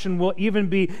deception will even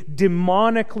be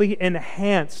demonically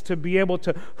enhanced to be able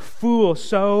to fool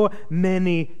so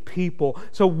many people.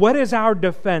 So what is our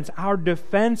defense? Our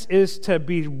defense is to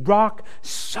be rock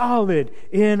solid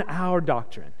in our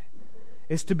doctrine.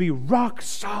 Is to be rock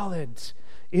solid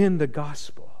in the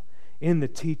gospel, in the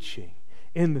teaching,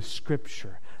 in the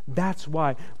Scripture. That's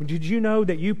why. Did you know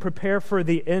that you prepare for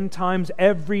the end times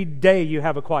every day you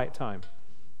have a quiet time?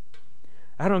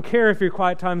 I don't care if your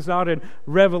quiet time's not in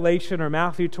Revelation or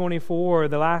Matthew 24 or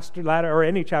the latter or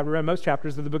any chapter, or most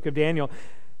chapters of the book of Daniel.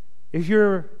 If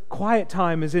your quiet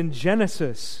time is in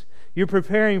Genesis, you're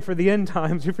preparing for the end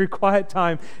times. If your quiet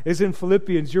time is in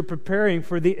Philippians, you're preparing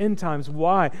for the end times.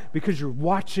 Why? Because you're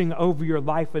watching over your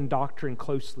life and doctrine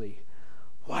closely.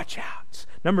 Watch out.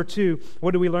 Number two,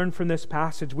 what do we learn from this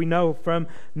passage? We know from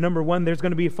number one, there's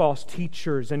going to be false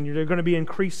teachers, and they're going to be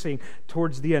increasing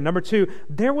towards the end. Number two,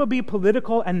 there will be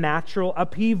political and natural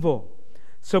upheaval.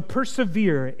 So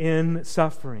persevere in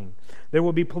suffering. There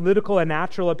will be political and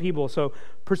natural upheaval, so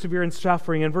persevere in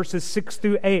suffering. In verses 6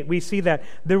 through 8, we see that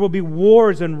there will be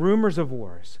wars and rumors of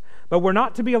wars. But we're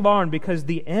not to be alarmed because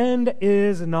the end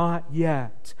is not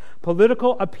yet.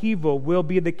 Political upheaval will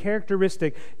be the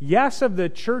characteristic, yes, of the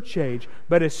church age,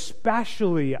 but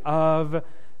especially of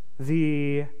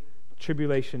the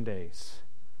tribulation days,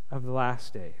 of the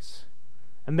last days.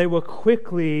 And they will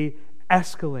quickly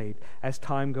escalate as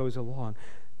time goes along.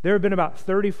 There have been about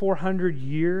 3,400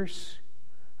 years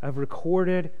of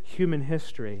recorded human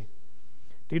history.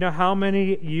 Do you know how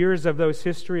many years of those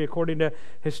history, according to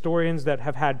historians, that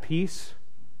have had peace?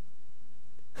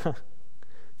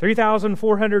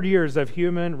 3,400 years of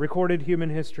recorded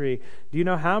human history. Do you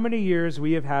know how many years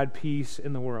we have had peace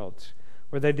in the world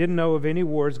where they didn't know of any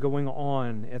wars going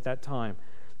on at that time?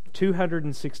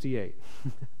 268.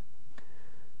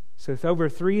 So with over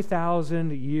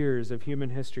 3,000 years of human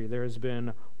history, there has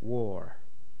been war.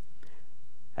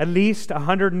 At least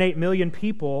 108 million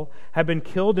people have been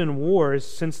killed in wars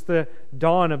since the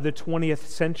dawn of the 20th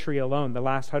century alone, the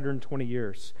last 120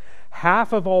 years.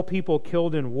 Half of all people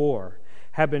killed in war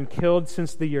have been killed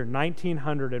since the year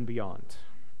 1900 and beyond.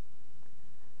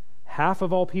 Half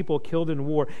of all people killed in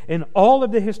war in all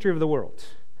of the history of the world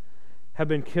have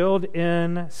been killed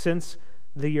since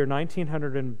the year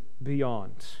 1900 and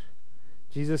beyond.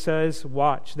 Jesus says,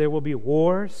 watch, there will be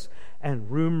wars and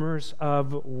rumors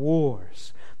of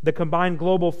wars. The combined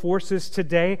global forces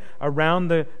today around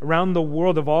the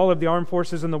world, of all of the armed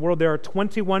forces in the world, there are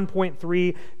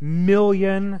 21.3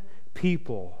 million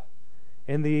people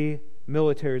in the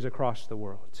militaries across the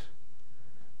world.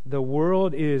 The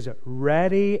world is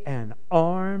ready and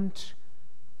armed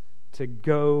to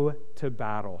go to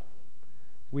battle.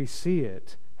 We see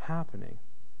it happening.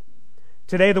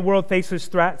 Today, the world faces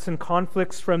threats and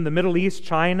conflicts from the Middle East,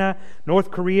 China,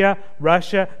 North Korea,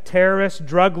 Russia, terrorists,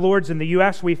 drug lords. In the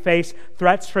U.S., we face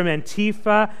threats from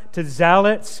Antifa to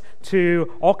zealots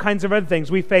to all kinds of other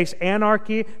things. We face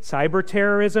anarchy, cyber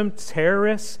terrorism,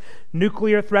 terrorists,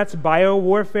 nuclear threats,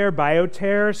 biowarfare,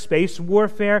 bioterror, space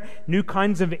warfare, new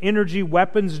kinds of energy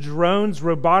weapons, drones,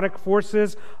 robotic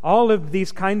forces, all of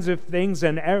these kinds of things.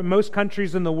 And most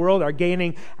countries in the world are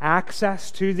gaining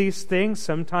access to these things.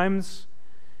 Sometimes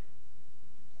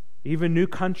even new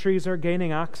countries are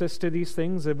gaining access to these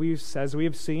things, as we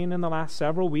have seen in the last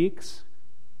several weeks.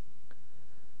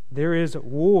 There is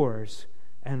wars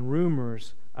and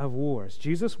rumors of wars.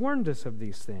 Jesus warned us of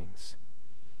these things.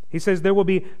 He says there will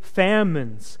be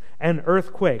famines and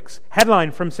earthquakes.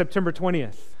 Headline from September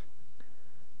 20th.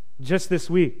 Just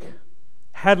this week.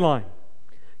 Headline: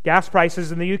 gas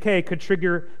prices in the UK could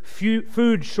trigger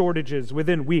food shortages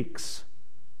within weeks.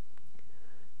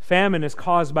 Famine is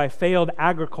caused by failed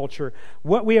agriculture.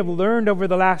 What we have learned over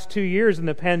the last 2 years in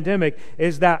the pandemic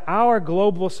is that our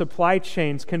global supply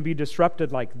chains can be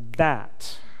disrupted like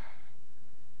that.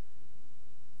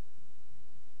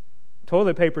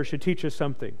 Toilet paper should teach us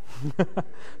something.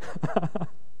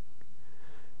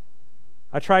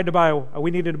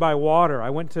 We needed to buy water.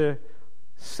 I went to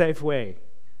Safeway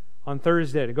on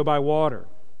Thursday to go buy water.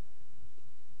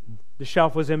 The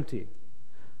shelf was empty.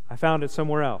 I found it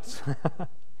somewhere else.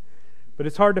 But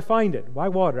it's hard to find it. Why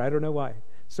water? I don't know why.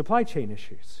 Supply chain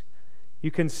issues. You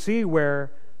can see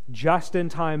where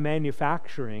just-in-time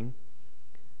manufacturing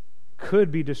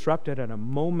could be disrupted at a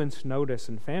moment's notice,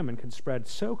 and famine can spread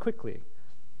so quickly.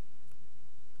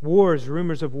 Wars,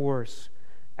 rumors of wars,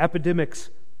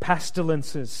 epidemics,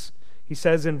 pestilences. He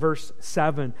says in verse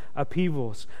 7,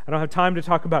 upheavals. I don't have time to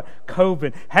talk about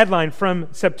COVID. Headline from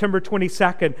September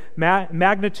 22nd,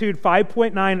 magnitude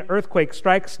 5.9 earthquake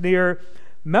strikes near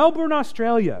Melbourne,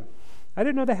 Australia. I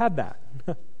didn't know they had that.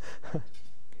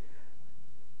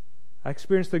 I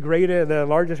experienced the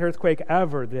largest earthquake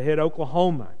ever that hit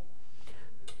Oklahoma.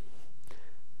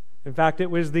 In fact,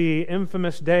 it was the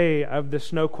infamous day of the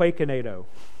Snowquakenado,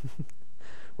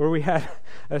 where we had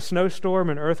a snowstorm,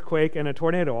 an earthquake, and a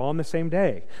tornado all on the same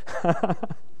day.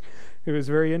 It was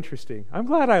very interesting. I'm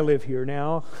glad I live here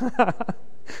now.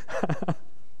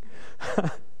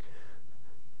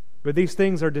 But these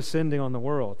things are descending on the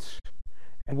world.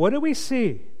 And what do we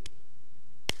see?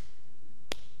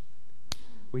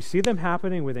 We see them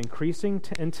happening with increasing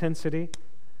intensity.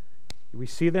 We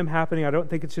see them happening. I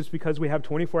don't think it's just because we have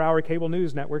 24-hour cable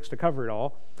news networks to cover it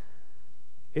all.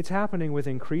 It's happening with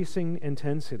increasing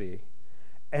intensity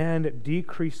and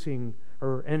increasing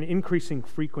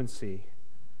frequency.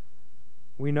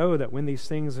 We know that when these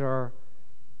things are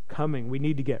coming, we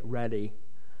need to get ready.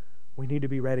 We need to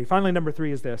be ready. Finally, number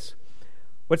 3 is this.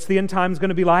 What's the end times going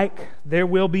to be like? There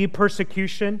will be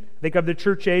persecution. Think of the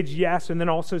church age, yes, and then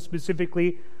also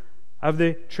specifically of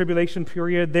the tribulation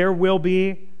period. There will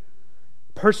be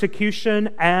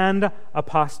persecution and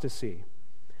apostasy.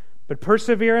 But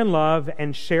persevere in love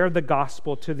and share the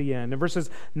gospel to the end. In verses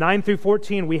 9 through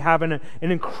 14, we have an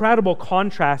incredible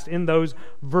contrast in those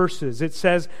verses. It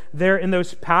says there in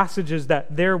those passages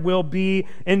that there will be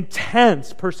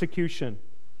intense persecution.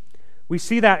 We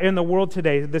see that in the world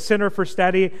today. The Center for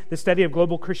the Study of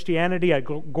Global Christianity at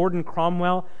Gordon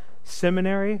Cromwell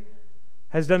Seminary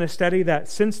has done a study that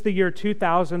since the year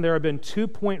 2000, there have been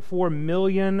 2.4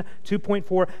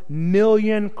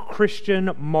 million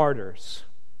Christian martyrs.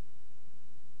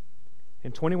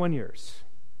 In 21 years,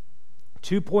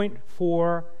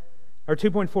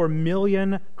 2.4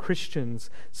 million Christians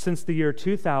since the year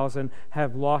 2000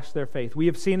 have lost their faith. We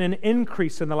have seen an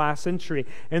increase in the last century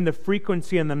in the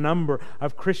frequency and the number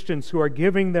of Christians who are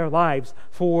giving their lives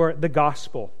for the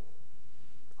gospel.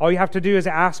 All you have to do is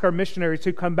ask our missionaries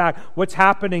who come back what's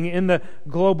happening in the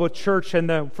global church, and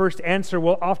the first answer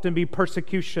will often be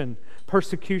persecution.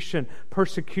 Persecution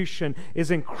is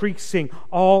increasing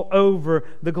all over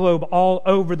the globe, all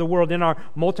over the world. In our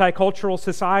multicultural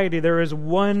society, there is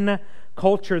one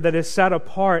culture that is set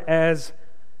apart as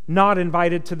not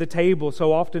invited to the table.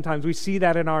 So oftentimes we see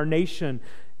that in our nation,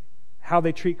 how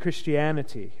they treat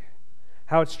Christianity,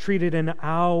 how it's treated in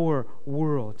our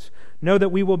world. Know that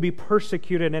we will be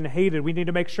persecuted and hated. We need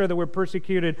to make sure that we're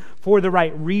persecuted for the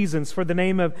right reasons, for the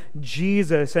name of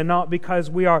Jesus, and not because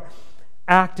we are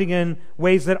acting in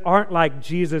ways that aren't like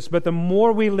Jesus. But the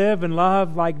more we live and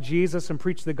love like Jesus and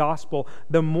preach the gospel,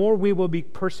 the more we will be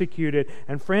persecuted.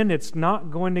 And friend, it's not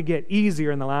going to get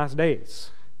easier in the last days.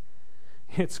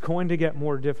 It's going to get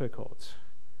more difficult.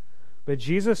 But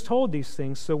Jesus told these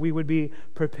things so we would be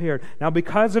prepared. Now,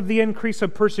 because of the increase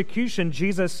of persecution,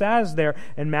 Jesus says there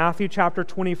in Matthew chapter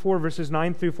 24, verses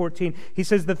 9 through 14, He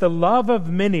says that the love of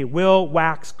many will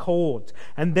wax cold,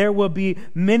 and there will be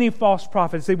many false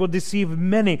prophets. They will deceive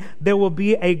many. There will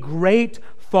be a great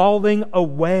falling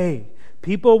away.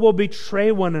 People will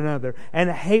betray one another and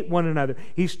hate one another.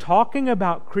 He's talking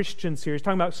about Christians here. He's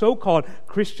talking about so-called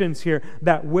Christians here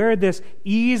that wear this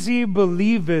easy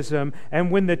believism, and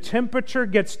when the temperature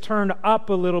gets turned up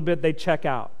a little bit, they check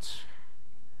out.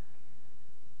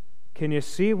 Can you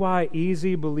see why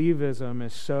easy believism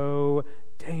is so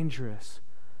dangerous?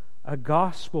 A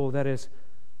gospel that is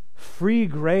free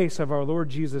grace of our Lord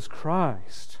Jesus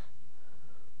Christ.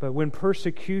 But when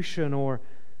persecution or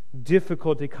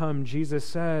difficulty come, Jesus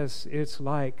says it's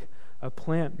like a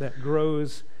plant that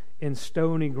grows in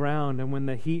stony ground, and when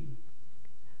the heat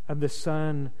of the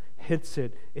sun hits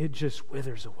it, it just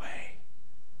withers away.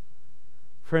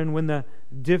 Friend, when the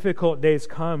difficult days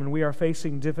come, and we are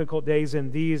facing difficult days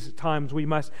in these times, we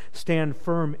must stand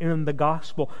firm in the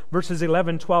gospel. Verses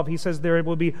 11, 12, he says there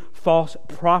will be false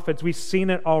prophets. We've seen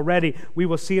it already. We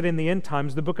will see it in the end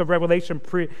times. The book of Revelation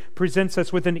presents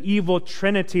us with an evil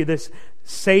trinity, this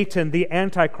Satan, the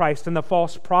Antichrist, and the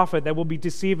false prophet that will be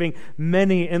deceiving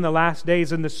many in the last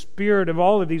days. And the spirit of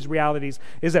all of these realities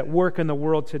is at work in the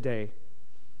world today.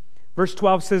 Verse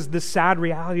 12 says the sad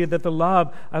reality that the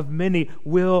love of many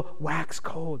will wax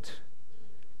cold.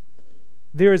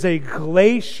 There is a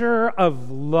glacier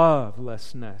of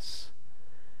lovelessness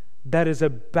that is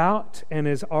about and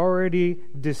is already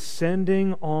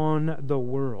descending on the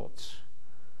world.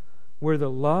 Where the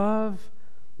love,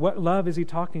 what love is he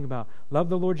talking about? Love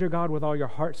the Lord your God with all your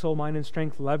heart, soul, mind, and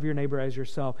strength. Love your neighbor as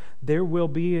yourself. There will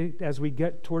be, as we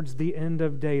get towards the end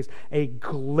of days, a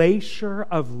glacier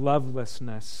of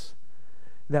lovelessness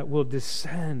that will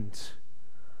descend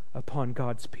upon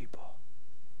God's people.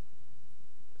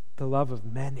 The love of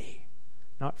many,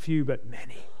 not few, but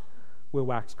many, will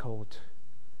wax cold.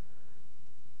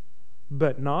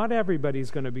 But not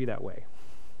everybody's going to be that way.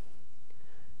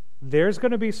 There's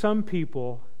going to be some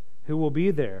people who will be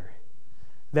there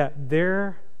that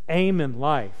their aim in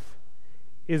life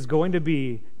is going to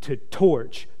be to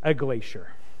torch a glacier.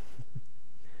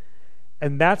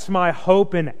 And that's my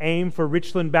hope and aim for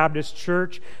Richland Baptist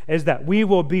Church, is that we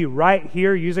will be right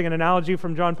here, using an analogy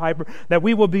from John Piper, that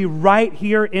we will be right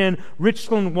here in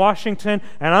Richland, Washington,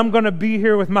 and I'm going to be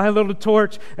here with my little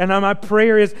torch, and my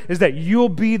prayer is that you'll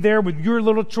be there with your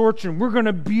little torch, and we're going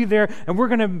to be there, and we're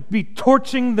going to be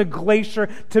torching the glacier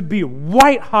to be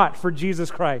white hot for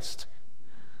Jesus Christ.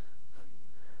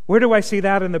 Where do I see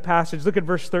that in the passage? Look at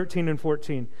verse 13 and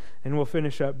 14, and we'll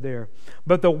finish up there.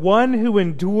 But the one who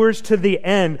endures to the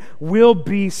end will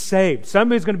be saved.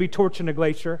 Somebody's going to be torching a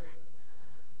glacier.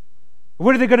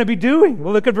 What are they going to be doing?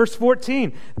 Well, look at verse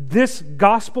 14. This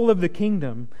gospel of the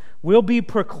kingdom will be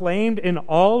proclaimed in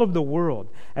all of the world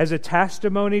as a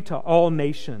testimony to all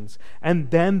nations,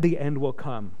 and then the end will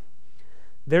come.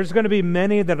 There's going to be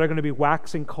many that are going to be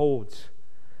waxing cold,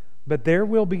 but there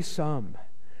will be some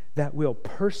that will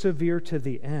persevere to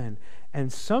the end.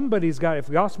 And somebody's got, if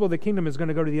the gospel of the kingdom is going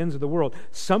to go to the ends of the world,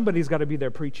 somebody's got to be there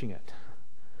preaching it.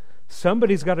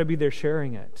 Somebody's got to be there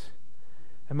sharing it.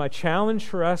 And my challenge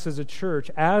for us as a church,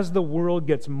 as the world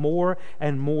gets more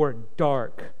and more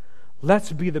dark,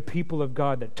 let's be the people of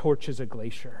God that torches a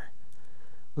glacier.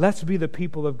 Let's be the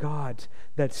people of God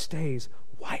that stays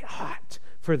white hot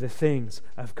for the things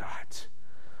of God.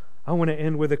 I want to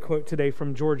end with a quote today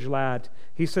from George Ladd.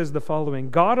 He says the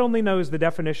following: God only knows the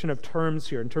definition of terms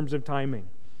here in terms of timing.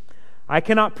 I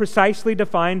cannot precisely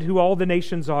define who all the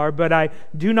nations are, but I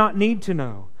do not need to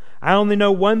know. I only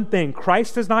know one thing: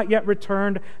 Christ has not yet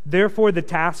returned, therefore the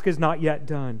task is not yet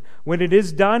done. When it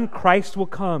is done, Christ will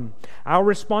come. Our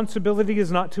responsibility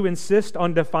is not to insist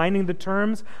on defining the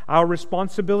terms. Our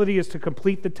responsibility is to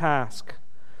complete the task.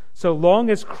 So long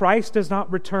as Christ does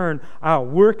not return, our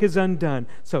work is undone.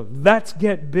 So let's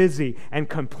get busy and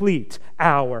complete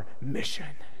our mission.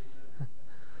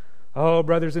 Oh,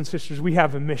 brothers and sisters, we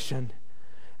have a mission.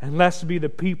 And let's be the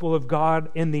people of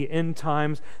God in the end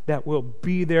times that will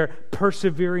be there,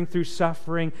 persevering through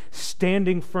suffering,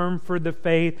 standing firm for the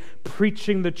faith,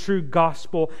 preaching the true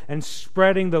gospel, and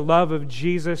spreading the love of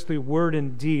Jesus through word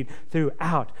and deed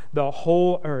throughout the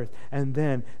whole earth. And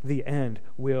then the end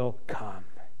will come.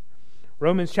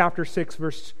 Romans chapter 6,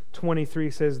 verse 23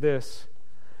 says this: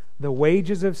 the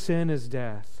wages of sin is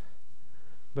death,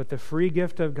 but the free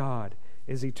gift of God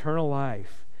is eternal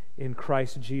life in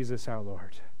Christ Jesus our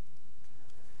Lord.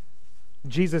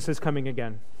 Jesus is coming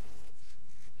again.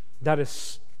 That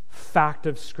is fact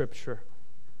of Scripture.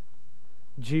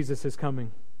 Jesus is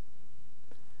coming.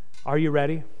 Are you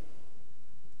ready?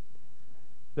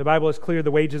 The Bible is clear,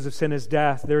 the wages of sin is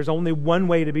death. There's only one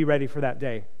way to be ready for that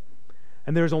day.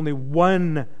 And there's only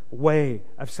one way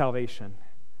of salvation.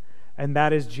 And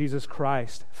that is Jesus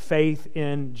Christ. Faith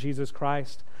in Jesus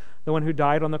Christ, the one who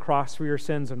died on the cross for your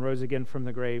sins and rose again from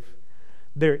the grave.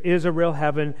 There is a real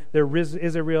heaven. There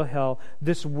is a real hell.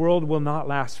 This world will not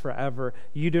last forever.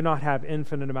 You do not have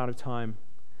infinite amount of time.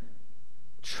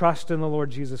 Trust in the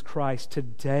Lord Jesus Christ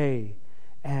today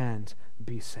and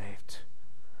be saved.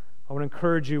 I want to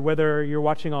encourage you, whether you're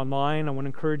watching online, I want to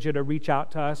encourage you to reach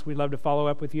out to us. We'd love to follow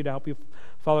up with you to help you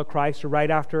follow Christ. Or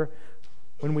right after,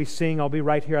 when we sing, I'll be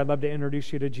right here. I'd love to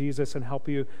introduce you to Jesus and help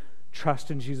you trust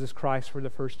in Jesus Christ for the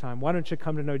first time. Why don't you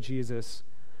come to know Jesus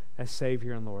as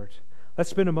Savior and Lord? Let's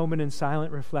spend a moment in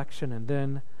silent reflection, and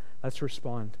then let's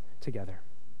respond together.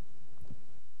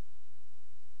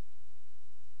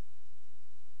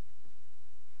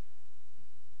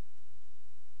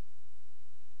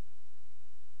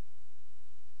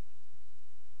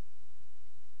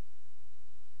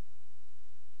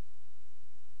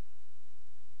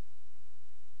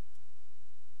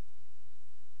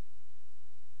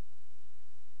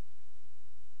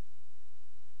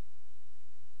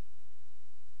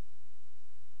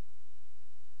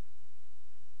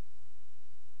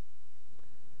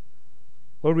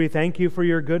 Lord, we thank you for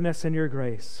your goodness and your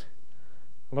grace.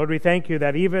 Lord, we thank you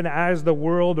that even as the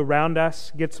world around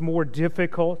us gets more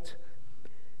difficult,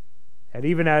 and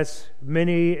even as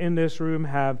many in this room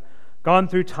have gone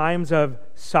through times of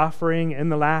suffering in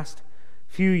the last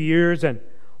few years, and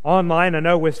online, I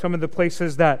know with some of the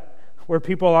places where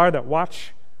people are that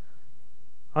watch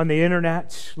on the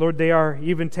internet, Lord, they are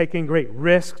even taking great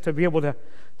risk to be able to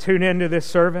tune into this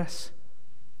service.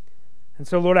 And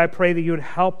so, Lord, I pray that you would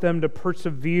help them to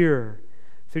persevere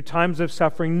through times of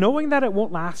suffering, knowing that it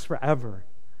won't last forever.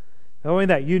 Knowing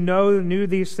that you knew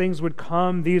these things would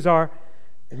come. These are,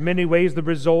 in many ways, the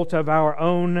result of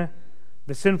the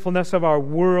sinfulness of our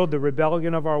world, the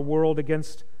rebellion of our world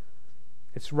against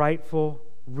its rightful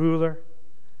ruler.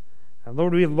 And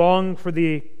Lord, we long for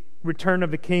the return of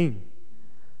the King.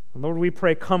 And Lord, we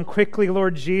pray, come quickly,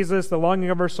 Lord Jesus. The longing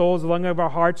of our souls, the longing of our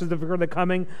hearts is for the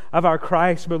coming of our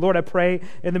Christ. But Lord, I pray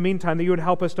in the meantime that you would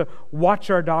help us to watch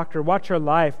our doctrine, watch our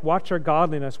life, watch our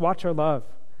godliness, watch our love.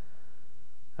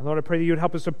 And Lord, I pray that you would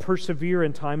help us to persevere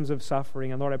in times of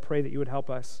suffering. And Lord, I pray that you would help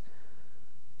us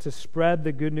to spread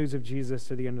the good news of Jesus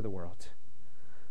to the end of the world.